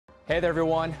Hey there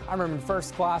everyone, I'm Airman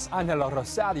First Class Angelo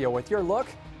Rosario with your look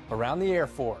around the Air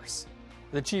Force.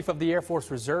 The Chief of the Air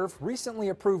Force Reserve recently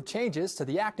approved changes to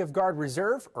the Active Guard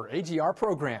Reserve, or AGR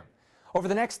program. Over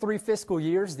the next 3 fiscal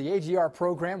years, the AGR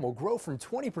program will grow from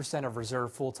 20% of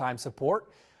reserve full-time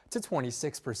support to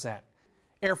 26%.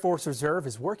 Air Force Reserve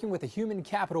is working with a human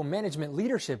capital management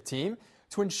leadership team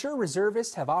to ensure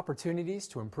reservists have opportunities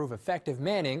to improve effective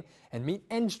manning and meet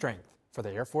end strength for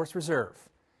the Air Force Reserve.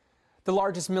 The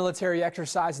largest military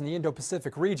exercise in the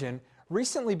Indo-Pacific region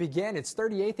recently began its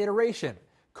 38th iteration.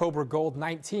 Cobra Gold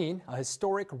 19, a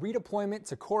historic redeployment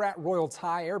to Korat Royal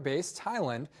Thai Air Base,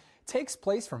 Thailand, takes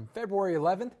place from February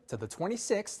 11th to the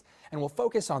 26th and will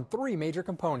focus on 3 major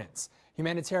components: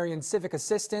 humanitarian civic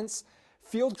assistance,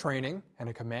 field training, and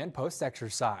a command post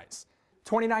exercise.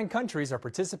 29 countries are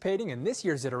participating in this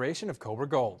year's iteration of Cobra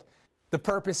Gold. The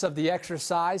purpose of the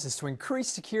exercise is to increase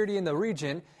security in the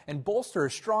region and bolster a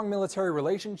strong military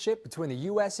relationship between the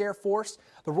U.S. Air Force,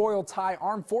 the Royal Thai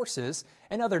Armed Forces,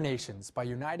 and other nations by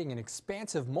uniting an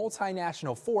expansive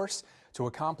multinational force to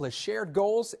accomplish shared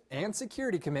goals and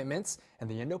security commitments in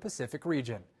the Indo-Pacific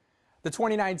region. The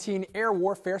 2019 Air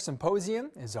Warfare Symposium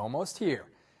is almost here.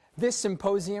 This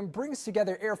symposium brings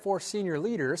together Air Force senior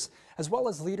leaders as well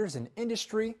as leaders in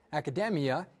industry,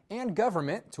 academia, and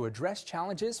government to address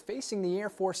challenges facing the Air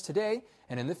Force today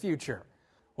and in the future.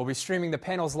 We'll be streaming the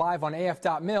panels live on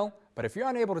AF.mil, but if you're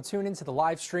unable to tune into the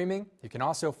live streaming, you can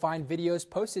also find videos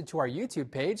posted to our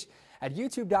YouTube page at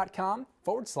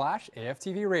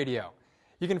youtube.com/AFTV Radio.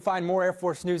 You can find more Air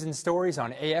Force news and stories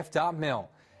on AF.mil.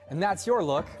 And that's your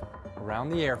look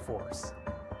around the Air Force.